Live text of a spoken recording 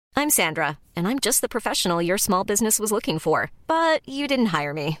I'm Sandra, and I'm just the professional your small business was looking for. But you didn't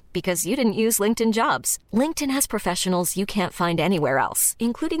hire me because you didn't use LinkedIn Jobs. LinkedIn has professionals you can't find anywhere else,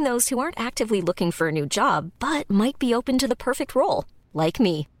 including those who aren't actively looking for a new job, but might be open to the perfect role, like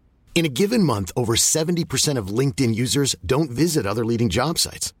me. In a given month, over 70% of LinkedIn users don't visit other leading job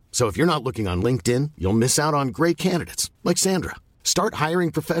sites. So if you're not looking on LinkedIn, you'll miss out on great candidates like Sandra. Start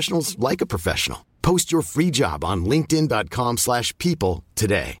hiring professionals like a professional. Post your free job on linkedin.com/people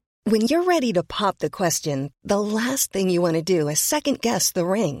today. When you're ready to pop the question, the last thing you want to do is second-guess the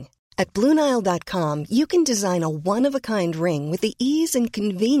ring. At BlueNile.com, you can design a one-of-a-kind ring with the ease and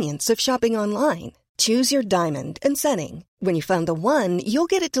convenience of shopping online. Choose your diamond and setting. When you find the one, you'll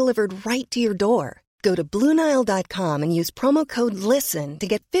get it delivered right to your door. Go to BlueNile.com and use promo code LISTEN to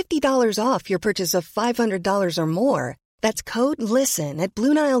get $50 off your purchase of $500 or more. That's code LISTEN at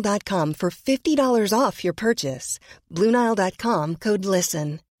BlueNile.com for $50 off your purchase. BlueNile.com, code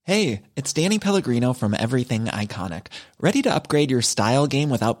LISTEN. Hey, it's Danny Pellegrino from Everything Iconic. Ready to upgrade your style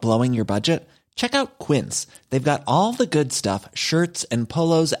game without blowing your budget? Check out Quince. They've got all the good stuff, shirts and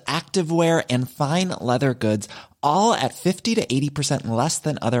polos, activewear, and fine leather goods, all at 50 to 80% less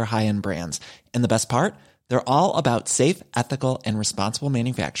than other high-end brands. And the best part? They're all about safe, ethical, and responsible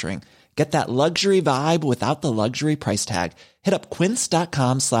manufacturing. Get that luxury vibe without the luxury price tag. Hit up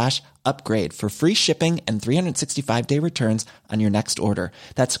quince.com/upgrade for free shipping and 365-day returns on your next order.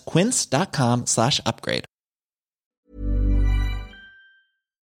 That's quince.com/upgrade.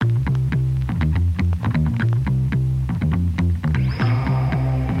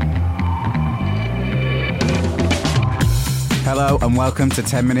 Hello and welcome to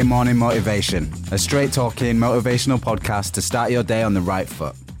 10 Minute Morning Motivation, a straight-talking motivational podcast to start your day on the right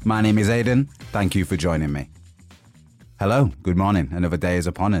foot. My name is Aidan. Thank you for joining me. Hello, good morning. Another day is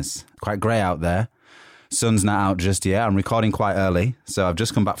upon us. Quite grey out there. Sun's not out just yet. I'm recording quite early, so I've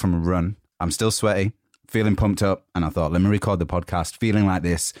just come back from a run. I'm still sweaty, feeling pumped up, and I thought, let me record the podcast feeling like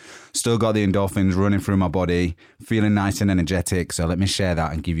this. Still got the endorphins running through my body, feeling nice and energetic, so let me share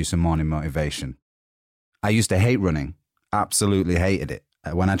that and give you some morning motivation. I used to hate running. Absolutely hated it.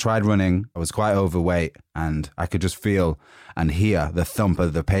 When I tried running, I was quite overweight and I could just feel and hear the thump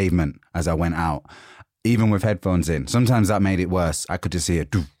of the pavement as I went out, even with headphones in. Sometimes that made it worse. I could just hear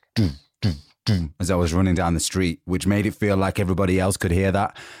doo, doo, doo, doo, as I was running down the street, which made it feel like everybody else could hear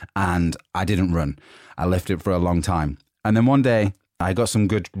that. And I didn't run. I left it for a long time. And then one day I got some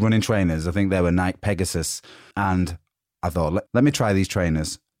good running trainers. I think they were Nike Pegasus. And I thought, let me try these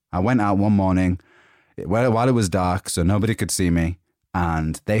trainers. I went out one morning while it was dark, so nobody could see me.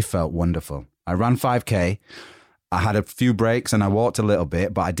 And they felt wonderful. I ran 5K. I had a few breaks and I walked a little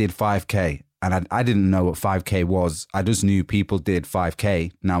bit, but I did 5K. And I didn't know what 5K was. I just knew people did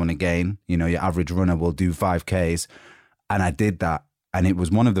 5K now and again. You know, your average runner will do 5Ks. And I did that. And it was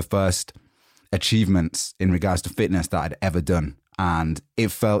one of the first achievements in regards to fitness that I'd ever done. And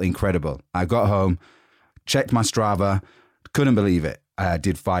it felt incredible. I got home, checked my Strava, couldn't believe it. I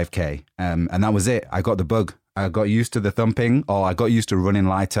did 5K. And that was it. I got the bug. I got used to the thumping, or I got used to running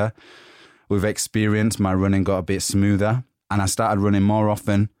lighter. With experience, my running got a bit smoother, and I started running more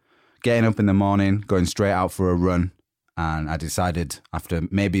often, getting up in the morning, going straight out for a run. And I decided after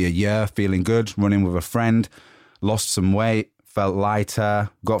maybe a year, feeling good, running with a friend, lost some weight, felt lighter,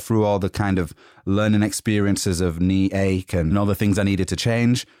 got through all the kind of learning experiences of knee ache and all the things I needed to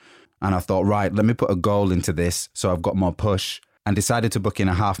change. And I thought, right, let me put a goal into this so I've got more push, and decided to book in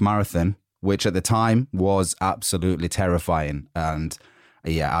a half marathon, which at the time was absolutely terrifying. And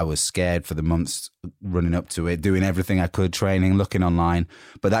yeah, I was scared for the months running up to it, doing everything I could, training, looking online.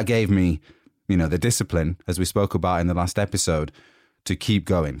 But that gave me, you know, the discipline, as we spoke about in the last episode, to keep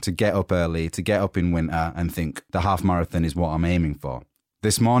going, to get up early, to get up in winter and think the half marathon is what I'm aiming for.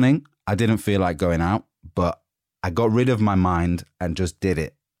 This morning, I didn't feel like going out, but I got rid of my mind and just did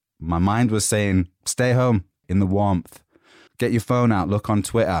it. My mind was saying, stay home in the warmth. Get your phone out, look on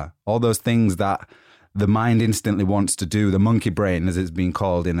Twitter, all those things that the mind instantly wants to do, the monkey brain, as it's been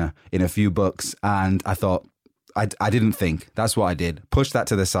called in a few books. And I thought, I didn't think. That's what I did. Pushed that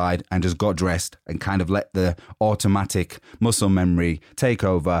to the side and just got dressed and kind of let the automatic muscle memory take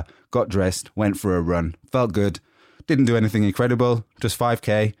over. Got dressed, went for a run, felt good. Didn't do anything incredible, just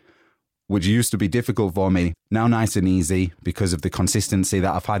 5K, which used to be difficult for me. Now nice and easy because of the consistency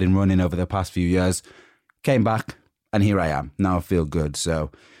that I've had in running over the past few years. Came back. And here I am. Now I feel good. So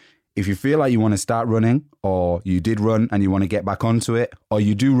if you feel like you want to start running, or you did run and you want to get back onto it, or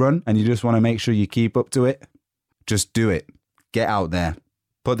you do run and you just want to make sure you keep up to it, just do it. Get out there.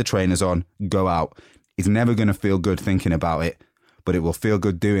 Put the trainers on. Go out. It's never going to feel good thinking about it, but it will feel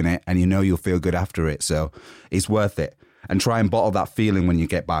good doing it, and you know you'll feel good after it. So it's worth it. and try and bottle that feeling when you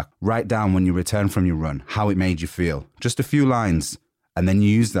get back. Write down when you return from your run, how it made you feel. Just a few lines. And then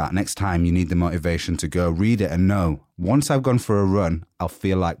use that next time you need the motivation to go. Read it and know, once I've gone for a run, I'll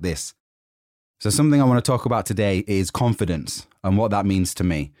feel like this. So something I want to talk about today is confidence and what that means to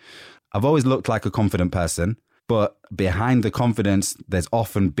me. I've always looked like a confident person, but behind the confidence, there's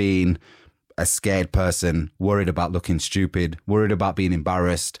often been a scared person, worried about looking stupid, worried about being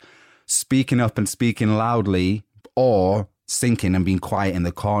embarrassed, speaking up and speaking loudly, or sinking and being quiet in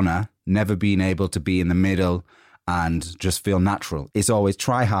the corner, never being able to be in the middle and just feel natural. It's always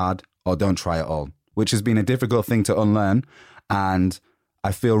try hard or don't try at all, which has been a difficult thing to unlearn. And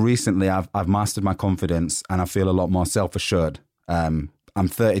I feel recently I've mastered my confidence and I feel a lot more self-assured. I'm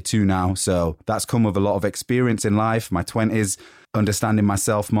 32 now, so that's come with a lot of experience in life. My 20s, understanding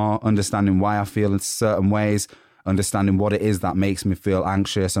myself more, understanding why I feel in certain ways, understanding what it is that makes me feel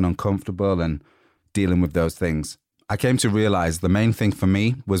anxious and uncomfortable and dealing with those things. I came to realize the main thing for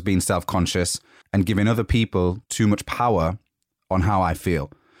me was being self-conscious and giving other people too much power on how I feel.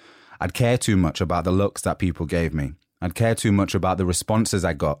 I'd care too much about the looks that people gave me. I'd care too much about the responses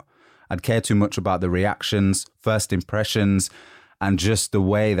I got. I'd care too much about the reactions, first impressions, and just the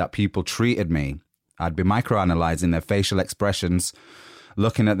way that people treated me. I'd be microanalyzing their facial expressions,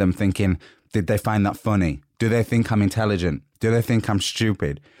 looking at them thinking, did they find that funny? Do they think I'm intelligent? Do they think I'm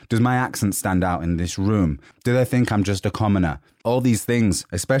stupid? Does my accent stand out in this room? Do they think I'm just a commoner? All these things,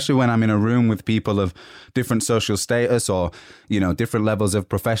 especially when I'm in a room with people of different social status or, different levels of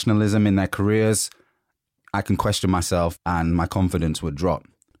professionalism in their careers, I can question myself and my confidence would drop.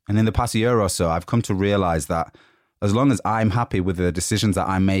 And in the past year or so, I've come to realize that as long as I'm happy with the decisions that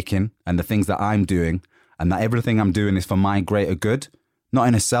I'm making and the things that I'm doing, and that everything I'm doing is for my greater good, not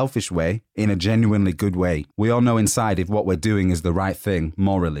in a selfish way, in a genuinely good way. We all know inside if what we're doing is the right thing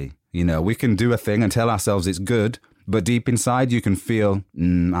morally. We can do a thing and tell ourselves it's good, but deep inside you can feel,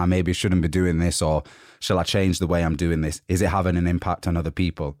 I maybe shouldn't be doing this, or shall I change the way I'm doing this? Is it having an impact on other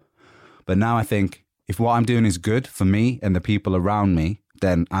people? But now I think if what I'm doing is good for me and the people around me,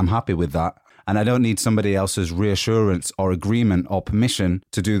 then I'm happy with that. And I don't need somebody else's reassurance or agreement or permission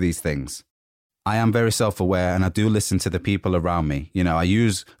to do these things. I am very self-aware and I do listen to the people around me. I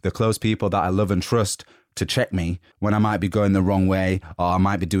use the close people that I love and trust to check me when I might be going the wrong way or I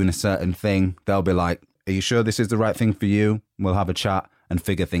might be doing a certain thing. They'll be like, are you sure this is the right thing for you? We'll have a chat and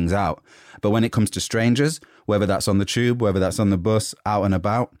figure things out. But when it comes to strangers, whether that's on the tube, whether that's on the bus, out and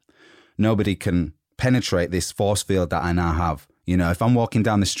about, nobody can penetrate this force field that I now have. If I'm walking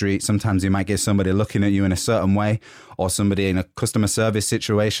down the street, sometimes you might get somebody looking at you in a certain way, or somebody in a customer service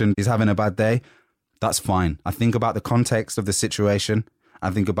situation is having a bad day. That's fine. I think about the context of the situation. I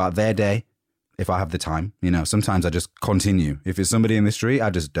think about their day if I have the time. Sometimes I just continue. If it's somebody in the street, I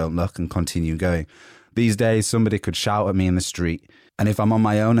just don't look and continue going. These days, somebody could shout at me in the street. And if I'm on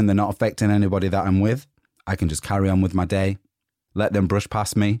my own and they're not affecting anybody that I'm with, I can just carry on with my day. Let them brush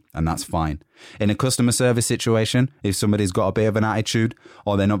past me, and that's fine. In a customer service situation, if somebody's got a bit of an attitude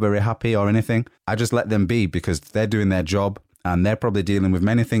or they're not very happy or anything, I just let them be because they're doing their job and they're probably dealing with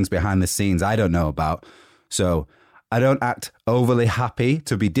many things behind the scenes I don't know about. So I don't act overly happy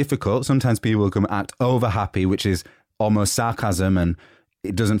to be difficult. Sometimes people can act over happy, which is almost sarcasm and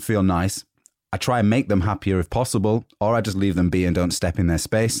it doesn't feel nice. I try and make them happier if possible, or I just leave them be and don't step in their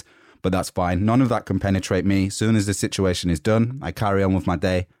space. But that's fine. None of that can penetrate me. As soon as the situation is done, I carry on with my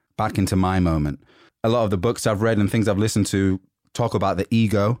day, back into my moment. A lot of the books I've read and things I've listened to talk about the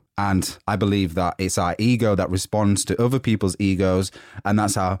ego, and I believe that it's our ego that responds to other people's egos, and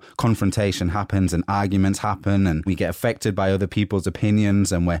that's how confrontation happens and arguments happen, and we get affected by other people's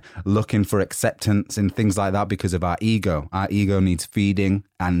opinions, and we're looking for acceptance and things like that because of our ego. Our ego needs feeding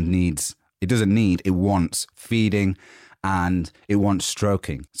and it wants feeding and it wants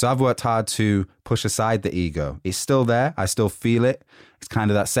stroking. So I've worked hard to push aside the ego. It's still there. I still feel it. It's kind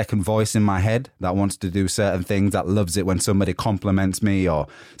of that second voice in my head that wants to do certain things, that loves it when somebody compliments me or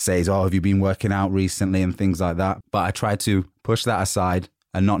says, oh, have you been working out recently and things like that. But I try to push that aside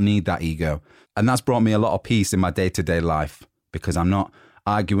and not need that ego. And that's brought me a lot of peace in my day-to-day life because I'm not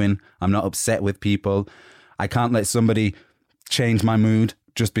arguing. I'm not upset with people. I can't let somebody change my mood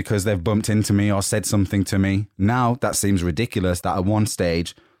just because they've bumped into me or said something to me. Now that seems ridiculous that at one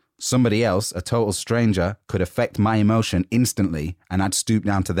stage, somebody else, a total stranger, could affect my emotion instantly and I'd stoop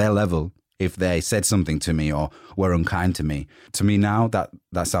down to their level if they said something to me or were unkind to me. To me now, that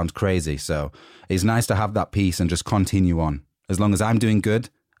sounds crazy. So it's nice to have that peace and just continue on. As long as I'm doing good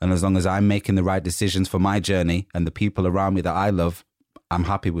and as long as I'm making the right decisions for my journey and the people around me that I love, I'm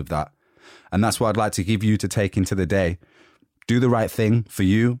happy with that. And that's what I'd like to give you to take into the day. Do the right thing for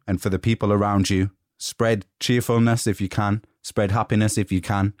you and for the people around you Spread cheerfulness if you can. Spread happiness if you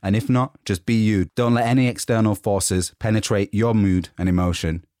can. And if not, just be you. Don't let any external forces penetrate your mood and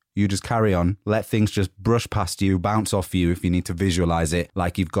emotion. You just carry on. Let things just brush past you, bounce off you if you need to visualize it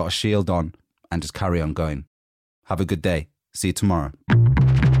like you've got a shield on, and just carry on going. Have a good day. See you tomorrow.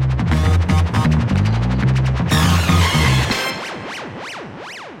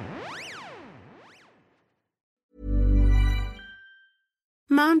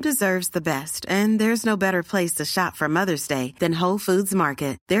 Mom deserves the best, and there's no better place to shop for Mother's Day than Whole Foods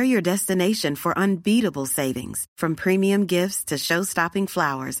Market. They're your destination for unbeatable savings, from premium gifts to show-stopping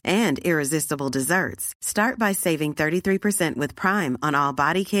flowers and irresistible desserts. Start by saving 33% with Prime on all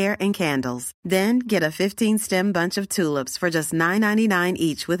body care and candles. Then get a 15-stem bunch of tulips for just $9.99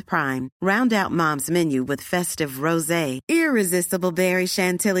 each with Prime. Round out Mom's menu with festive rosé, irresistible berry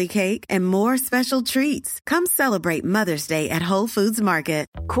chantilly cake, and more special treats. Come celebrate Mother's Day at Whole Foods Market.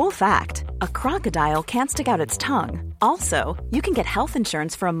 Cool fact, a crocodile can't stick out its tongue. Also, you can get health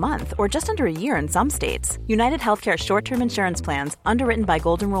insurance for a month or just under a year in some states. United Healthcare short-term insurance plans, underwritten by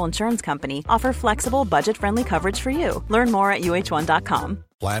Golden Rule Insurance Company, offer flexible, budget-friendly coverage for you. Learn more at UH1.com.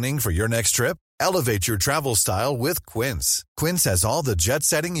 Planning for your next trip? Elevate your travel style with Quince. Quince has all the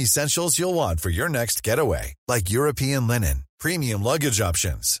jet-setting essentials you'll want for your next getaway, like European linen, premium luggage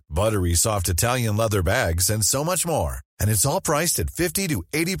options, buttery soft Italian leather bags, and so much more. And it's all priced at 50 to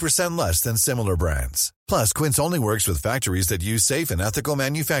 80% less than similar brands. Plus, Quince only works with factories that use safe and ethical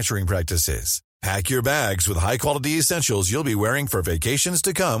manufacturing practices. Pack your bags with high-quality essentials you'll be wearing for vacations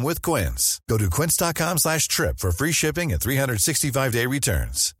to come with Quince. Go to quince.com/trip for free shipping and 365-day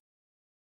returns.